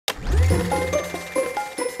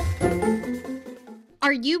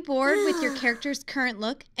Are you bored with your character's current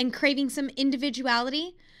look and craving some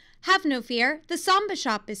individuality? Have no fear, the Samba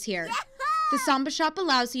Shop is here. The Samba Shop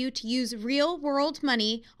allows you to use real-world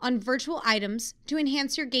money on virtual items to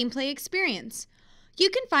enhance your gameplay experience. You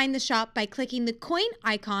can find the shop by clicking the coin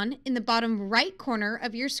icon in the bottom right corner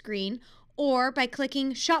of your screen or by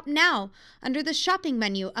clicking Shop Now under the shopping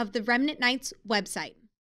menu of the Remnant Knights website.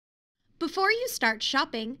 Before you start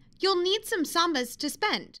shopping, you'll need some Sambas to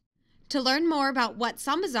spend. To learn more about what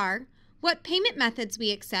Sambas are, what payment methods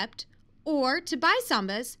we accept, or to buy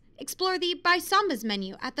Sambas, explore the Buy Sambas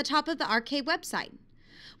menu at the top of the arcade website.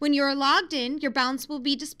 When you're logged in, your balance will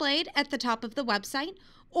be displayed at the top of the website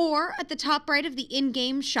or at the top right of the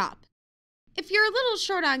in-game shop. If you're a little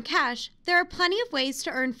short on cash, there are plenty of ways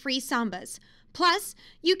to earn free Sambas. Plus,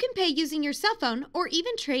 you can pay using your cell phone or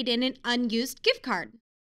even trade in an unused gift card.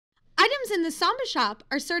 Items in the Samba Shop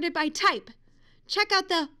are sorted by type. Check out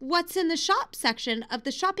the What's in the Shop section of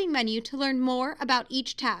the shopping menu to learn more about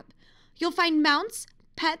each tab. You'll find mounts,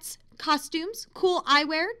 pets, costumes, cool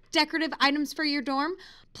eyewear, decorative items for your dorm,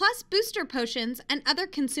 plus booster potions and other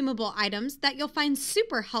consumable items that you'll find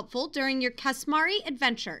super helpful during your Kasmari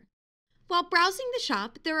adventure. While browsing the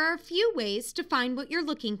shop, there are a few ways to find what you're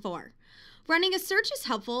looking for. Running a search is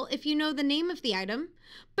helpful if you know the name of the item,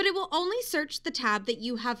 but it will only search the tab that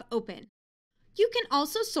you have open. You can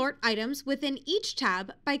also sort items within each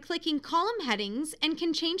tab by clicking column headings and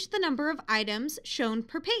can change the number of items shown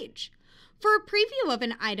per page. For a preview of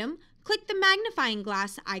an item, click the magnifying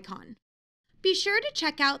glass icon. Be sure to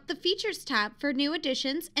check out the Features tab for new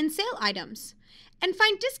additions and sale items, and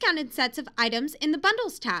find discounted sets of items in the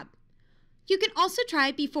Bundles tab. You can also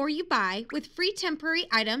try Before You Buy with free temporary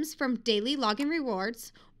items from daily login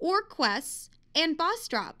rewards or quests and boss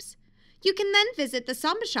drops. You can then visit the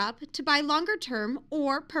Samba Shop to buy longer-term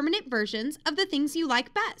or permanent versions of the things you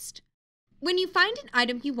like best. When you find an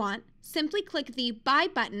item you want, simply click the Buy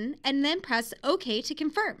button and then press OK to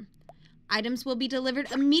confirm. Items will be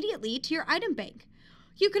delivered immediately to your item bank.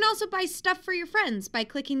 You can also buy stuff for your friends by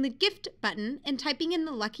clicking the Gift button and typing in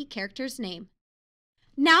the lucky character's name.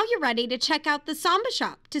 Now you're ready to check out the Samba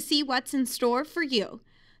Shop to see what's in store for you.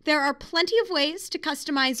 There are plenty of ways to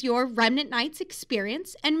customize your Remnant Knights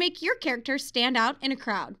experience and make your character stand out in a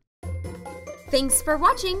crowd. Thanks for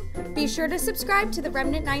watching! Be sure to subscribe to the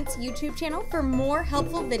Remnant Knights YouTube channel for more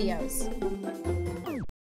helpful videos.